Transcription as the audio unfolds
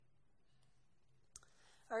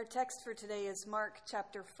Our text for today is Mark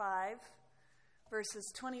chapter 5,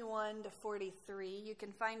 verses 21 to 43. You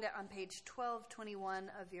can find it on page 1221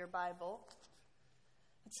 of your Bible.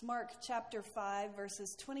 It's Mark chapter 5,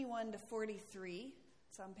 verses 21 to 43.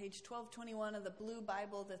 It's on page 1221 of the blue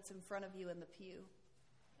Bible that's in front of you in the pew.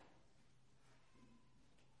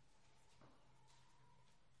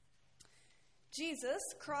 Jesus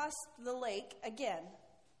crossed the lake again.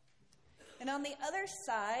 And on the other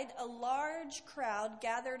side, a large crowd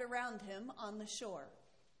gathered around him on the shore.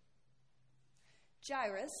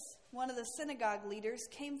 Jairus, one of the synagogue leaders,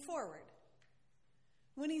 came forward.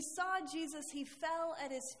 When he saw Jesus, he fell at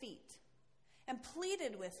his feet and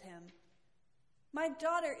pleaded with him, "My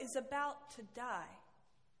daughter is about to die.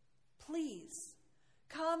 Please,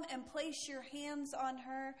 come and place your hands on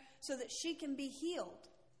her so that she can be healed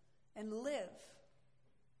and live."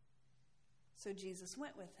 So Jesus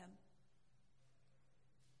went with him.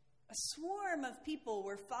 A swarm of people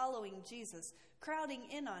were following Jesus, crowding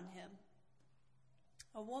in on him.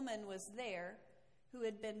 A woman was there who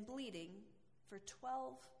had been bleeding for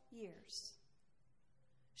 12 years.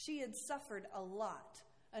 She had suffered a lot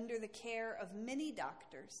under the care of many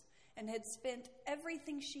doctors and had spent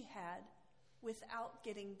everything she had without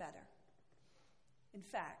getting better. In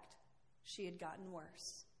fact, she had gotten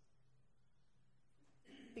worse.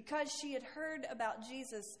 Because she had heard about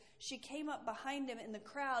Jesus, she came up behind him in the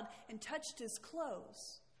crowd and touched his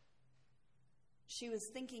clothes. She was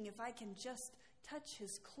thinking, if I can just touch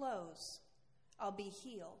his clothes, I'll be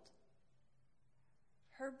healed.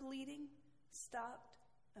 Her bleeding stopped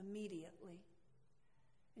immediately,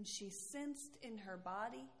 and she sensed in her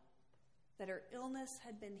body that her illness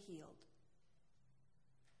had been healed.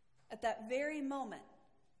 At that very moment,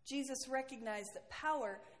 Jesus recognized that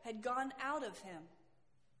power had gone out of him.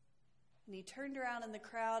 And he turned around in the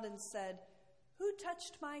crowd and said, "Who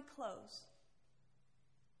touched my clothes?"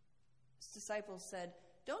 His disciples said,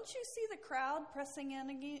 "Don't you see the crowd pressing in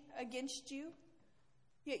against you?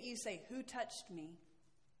 Yet you say, 'Who touched me?'"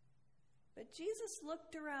 But Jesus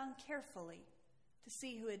looked around carefully to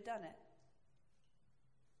see who had done it.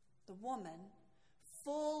 The woman,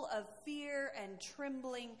 full of fear and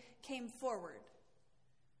trembling, came forward.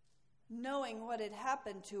 Knowing what had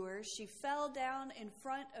happened to her, she fell down in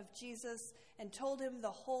front of Jesus and told him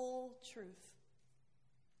the whole truth.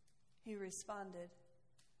 He responded,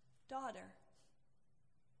 "Daughter,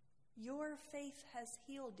 your faith has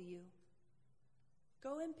healed you.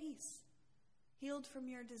 Go in peace, healed from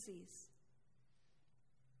your disease."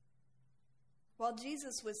 While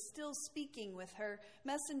Jesus was still speaking with her,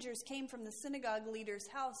 messengers came from the synagogue leader's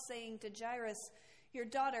house saying to Jairus, "Your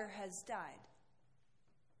daughter has died.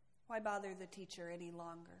 Why bother the teacher any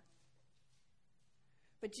longer?"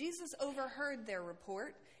 But Jesus overheard their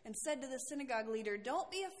report and said to the synagogue leader, "Don't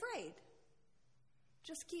be afraid.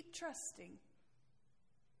 Just keep trusting."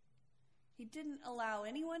 He didn't allow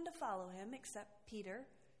anyone to follow him except Peter,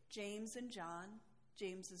 James, and John,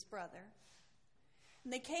 James's brother.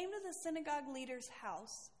 And they came to the synagogue leader's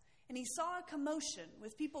house, and he saw a commotion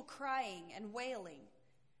with people crying and wailing.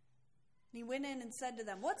 And he went in and said to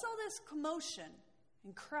them, "What's all this commotion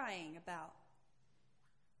and crying about?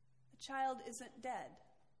 The child isn't dead.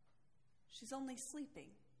 She's only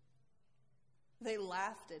sleeping." They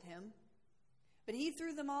laughed at him, but he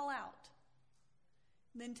threw them all out.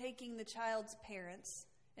 Then taking the child's parents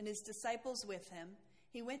and his disciples with him,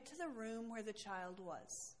 he went to the room where the child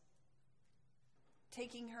was.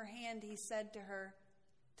 Taking her hand, he said to her,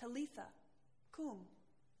 "Talitha cum,"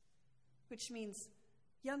 which means,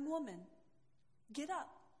 "Young woman, get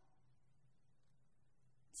up."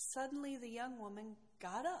 Suddenly the young woman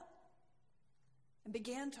got up and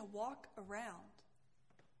began to walk around.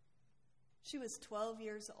 She was 12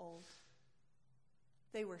 years old.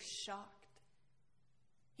 They were shocked.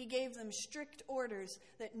 He gave them strict orders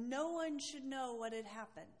that no one should know what had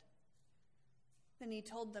happened. Then he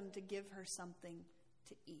told them to give her something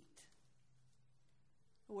to eat.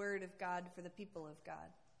 The word of God for the people of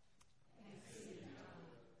God. Thanks be to God.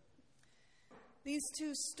 These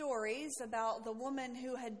two stories about the woman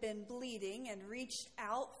who had been bleeding and reached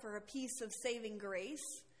out for a piece of saving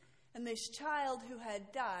grace, and this child who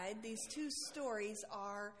had died, these two stories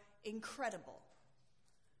are incredible.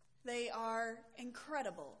 They are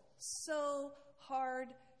incredible, so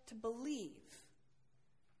hard to believe.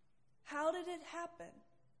 How did it happen?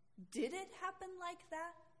 Did it happen like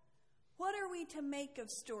that? What are we to make of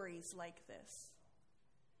stories like this?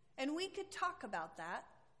 And we could talk about that.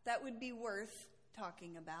 That would be worth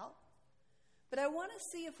talking about. But I want to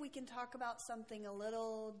see if we can talk about something a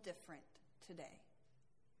little different today.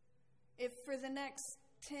 If for the next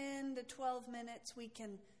 10 to 12 minutes we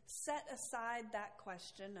can set aside that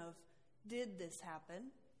question of, did this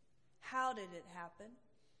happen? How did it happen?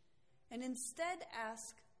 And instead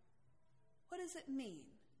ask, what does it mean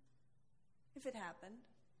if it happened?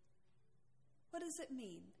 What does it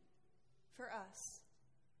mean for us?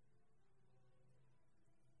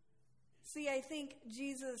 See, I think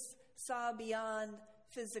Jesus saw beyond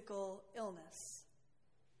physical illness.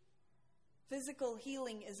 Physical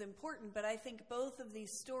healing is important, but I think both of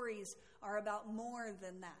these stories are about more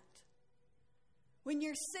than that. When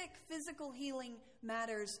you're sick, physical healing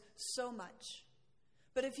matters so much.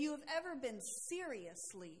 But if you have ever been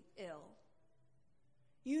seriously ill,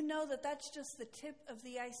 you know that that's just the tip of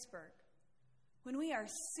the iceberg. When we are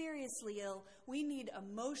seriously ill, we need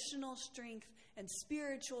emotional strength and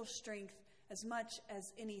spiritual strength as much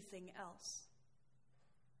as anything else.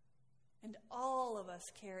 And all of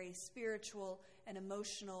us carry spiritual and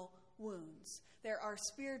emotional wounds. There are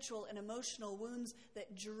spiritual and emotional wounds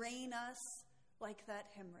that drain us like that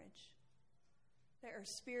hemorrhage. There are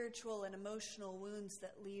spiritual and emotional wounds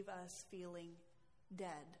that leave us feeling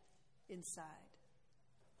dead inside.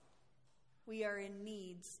 We are in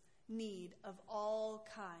need of all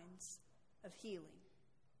kinds of healing.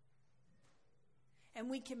 And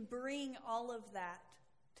we can bring all of that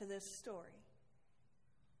to this story.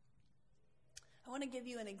 I want to give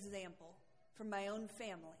you an example from my own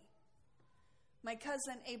family. My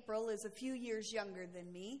cousin April is a few years younger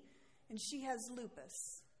than me, and she has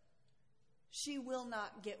lupus. She will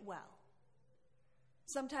not get well.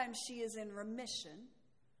 Sometimes she is in remission,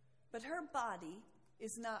 but her body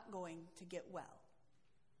is not going to get well.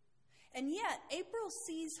 And yet, April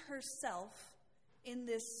sees herself in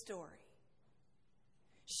this story.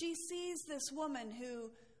 She sees this woman who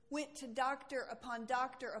went to doctor upon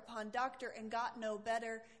doctor upon doctor and got no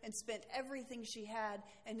better and spent everything she had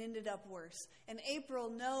and ended up worse. And April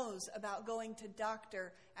knows about going to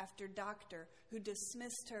doctor after doctor who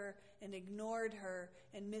dismissed her and ignored her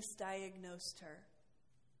and misdiagnosed her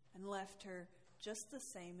and left her just the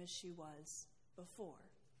same as she was before.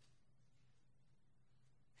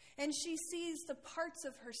 And she sees the parts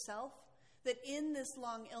of herself that in this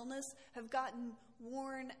long illness have gotten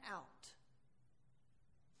worn out,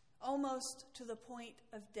 almost to the point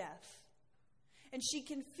of death. And she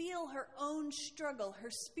can feel her own struggle,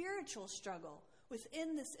 her spiritual struggle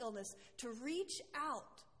within this illness to reach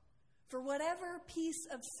out for whatever piece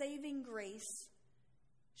of saving grace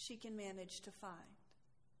she can manage to find.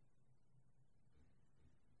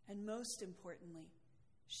 And most importantly,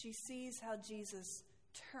 she sees how Jesus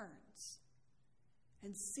turns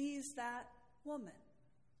and sees that woman,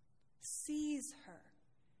 sees her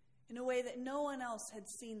in a way that no one else had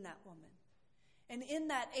seen that woman. And in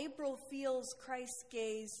that, April feels Christ's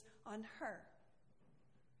gaze on her.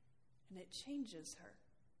 And it changes her.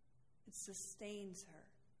 It sustains her.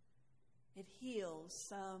 It heals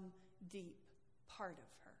some deep part of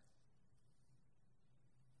her.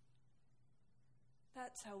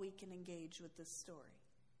 That's how we can engage with this story.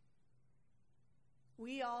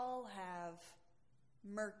 We all have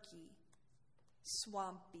murky,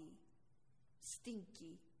 swampy,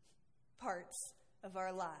 stinky parts of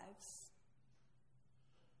our lives.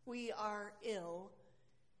 We are ill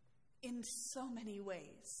in so many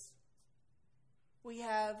ways. We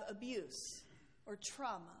have abuse or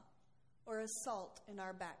trauma or assault in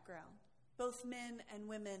our background, both men and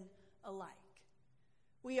women alike.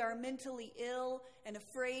 We are mentally ill and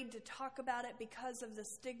afraid to talk about it because of the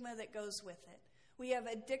stigma that goes with it. We have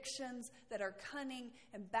addictions that are cunning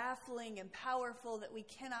and baffling and powerful that we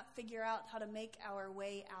cannot figure out how to make our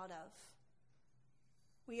way out of.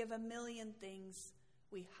 We have a million things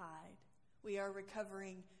we hide. We are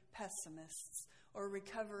recovering pessimists or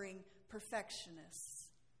recovering perfectionists.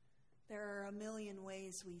 There are a million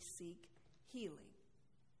ways we seek healing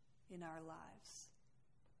in our lives.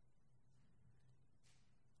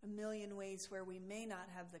 A million ways where we may not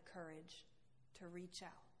have the courage to reach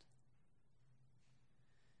out.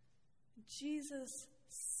 Jesus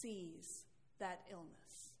sees that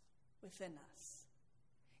illness within us.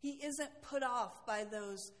 He isn't put off by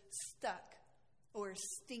those stuck or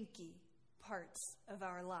stinky parts of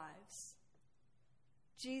our lives.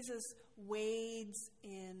 Jesus wades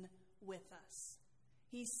in with us.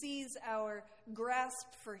 He sees our grasp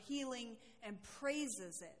for healing and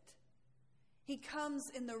praises it. He comes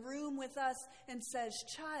in the room with us and says,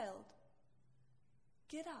 "Child,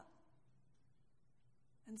 get up."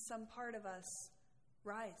 And some part of us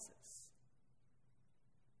rises.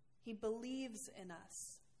 He believes in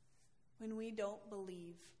us when we don't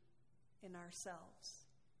believe in ourselves.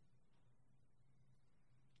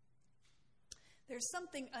 There's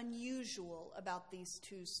something unusual about these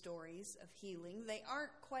two stories of healing. They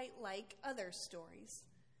aren't quite like other stories.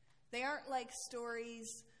 They aren't like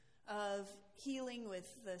stories of healing with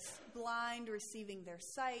the blind receiving their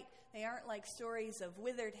sight. They aren't like stories of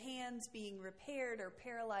withered hands being repaired or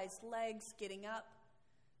paralyzed legs getting up.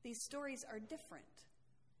 These stories are different.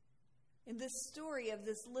 In this story of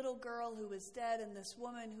this little girl who was dead and this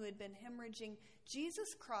woman who had been hemorrhaging,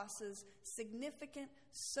 Jesus crosses significant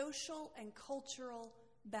social and cultural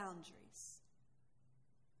boundaries.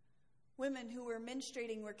 Women who were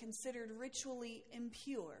menstruating were considered ritually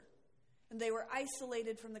impure, and they were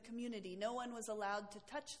isolated from the community. No one was allowed to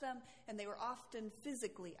touch them, and they were often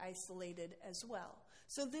physically isolated as well.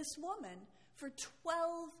 So this woman, for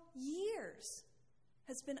 12 years,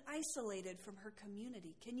 has been isolated from her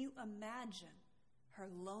community. Can you imagine her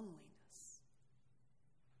loneliness?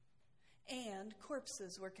 And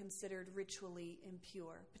corpses were considered ritually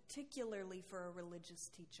impure, particularly for a religious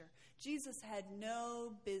teacher. Jesus had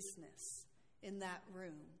no business in that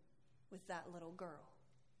room with that little girl.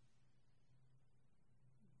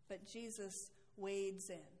 But Jesus wades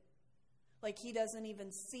in. Like he doesn't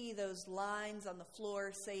even see those lines on the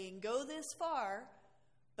floor saying, "Go this far,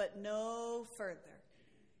 but no further."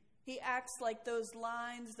 He acts like those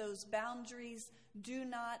lines, those boundaries do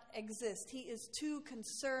not exist. He is too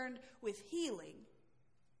concerned with healing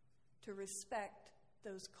to respect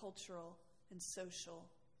those cultural and social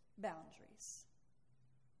boundaries.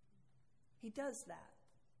 He does that.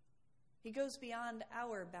 He goes beyond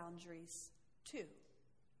our boundaries too,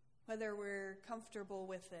 whether we're comfortable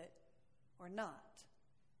with it or not.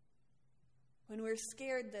 When we're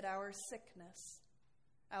scared that our sickness,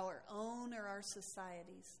 our own or our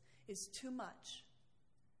society's, is too much,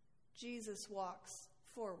 Jesus walks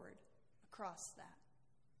forward across that.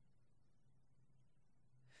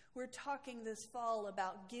 We're talking this fall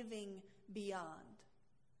about giving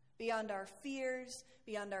beyond our fears,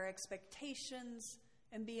 beyond our expectations,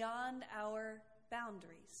 and beyond our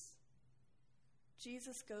boundaries.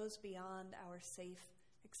 Jesus goes beyond our safe,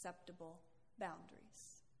 acceptable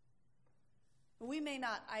boundaries. We may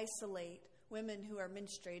not isolate women who are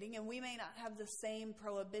menstruating, and we may not have the same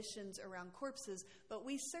prohibitions around corpses, but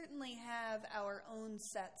we certainly have our own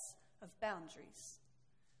sets of boundaries.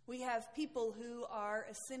 We have people who are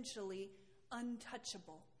essentially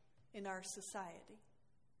untouchable in our society.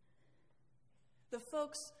 The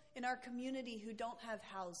folks in our community who don't have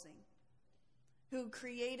housing, who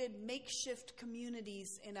created makeshift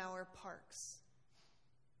communities in our parks,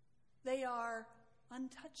 they are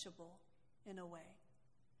untouchable in a way.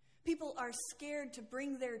 People are scared to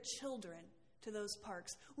bring their children to those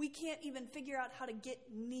parks. We can't even figure out how to get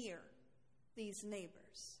near these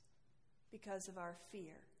neighbors because of our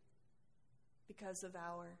fear, because of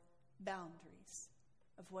our boundaries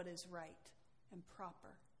of what is right and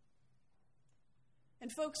proper.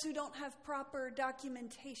 And folks who don't have proper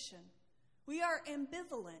documentation, we are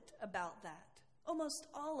ambivalent about that. Almost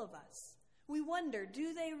all of us. We wonder,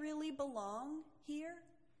 do they really belong here?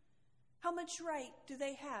 How much right do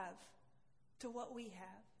they have to what we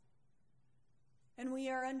have? And we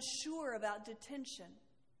are unsure about detention.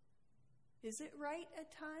 Is it right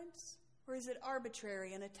at times? Or is it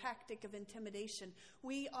arbitrary and a tactic of intimidation?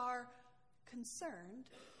 We are concerned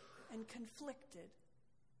and conflicted.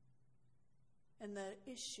 And the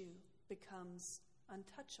issue becomes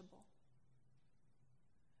untouchable.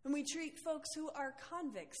 And we treat folks who are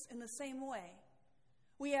convicts in the same way.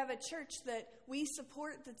 We have a church that we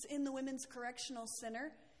support that's in the Women's Correctional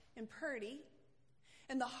Center in Purdy.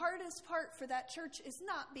 And the hardest part for that church is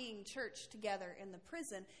not being church together in the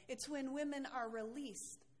prison. It's when women are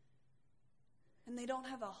released and they don't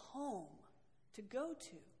have a home to go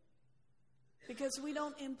to. Because we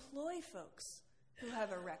don't employ folks who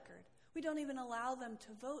have a record. We don't even allow them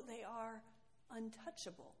to vote. They are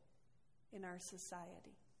untouchable in our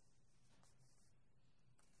society.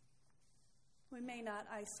 We may not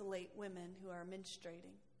isolate women who are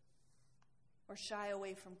menstruating or shy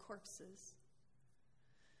away from corpses,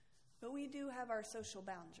 but we do have our social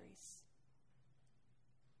boundaries.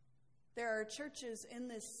 There are churches in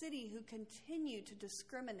this city who continue to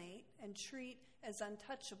discriminate and treat as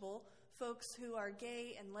untouchable folks who are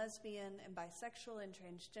gay and lesbian and bisexual and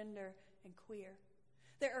transgender and queer.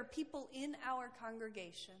 There are people in our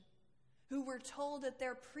congregation who were told at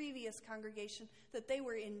their previous congregation that they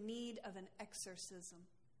were in need of an exorcism.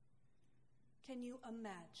 Can you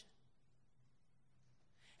imagine?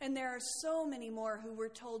 And there are so many more who were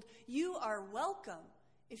told, you are welcome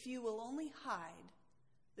if you will only hide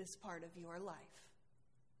this part of your life.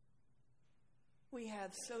 We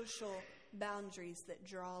have social boundaries that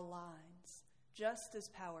draw lines just as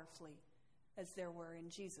powerfully as there were in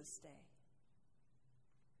Jesus' day.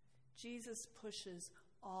 Jesus pushes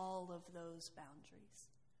all of those boundaries.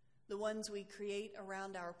 The ones we create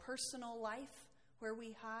around our personal life, where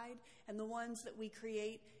we hide, and the ones that we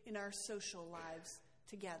create in our social lives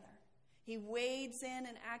together. He wades in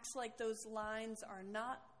and acts like those lines are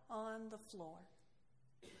not on the floor.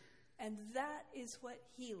 And that is what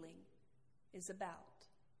healing is about.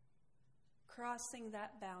 Crossing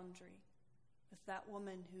that boundary with that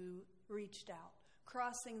woman who reached out.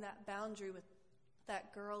 Crossing that boundary with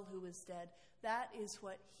that girl who was dead. That is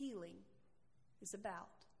what healing is about.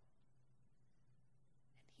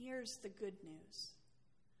 And here's the good news.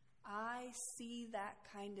 I see that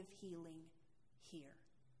kind of healing here.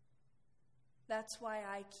 That's why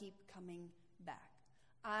I keep coming back.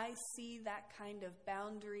 I see that kind of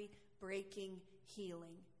boundary-breaking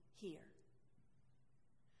healing here.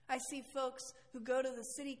 I see folks who go to the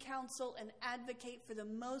city council and advocate for the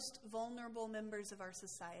most vulnerable members of our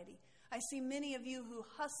society. I see many of you who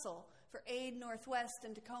hustle for Aid Northwest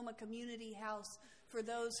and Tacoma Community House for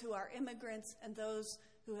those who are immigrants and those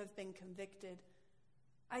who have been convicted.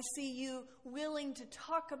 I see you willing to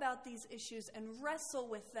talk about these issues and wrestle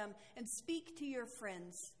with them and speak to your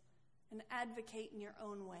friends and advocate in your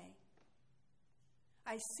own way.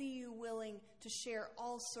 I see you willing to share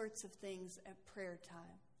all sorts of things at prayer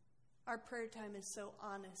time. Our prayer time is so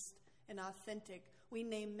honest and authentic. We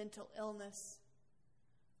name mental illness.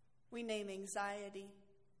 We name anxiety.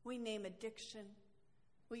 We name addiction.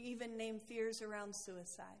 We even name fears around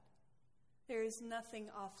suicide. There is nothing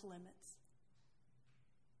off limits.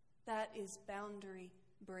 That is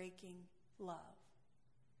boundary-breaking love.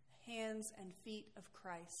 Hands and feet of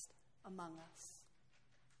Christ among us.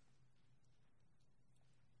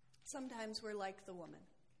 Sometimes we're like the woman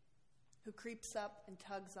who creeps up and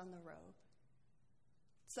tugs on the robe.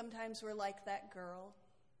 Sometimes we're like that girl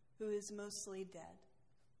who is mostly dead.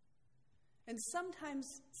 And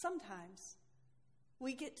sometimes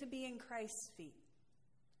we get to be in Christ's feet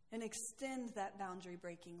and extend that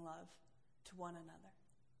boundary-breaking love to one another.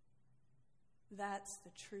 That's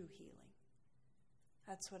the true healing.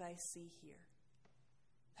 That's what I see here.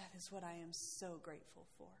 That is what I am so grateful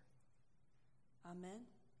for. Amen.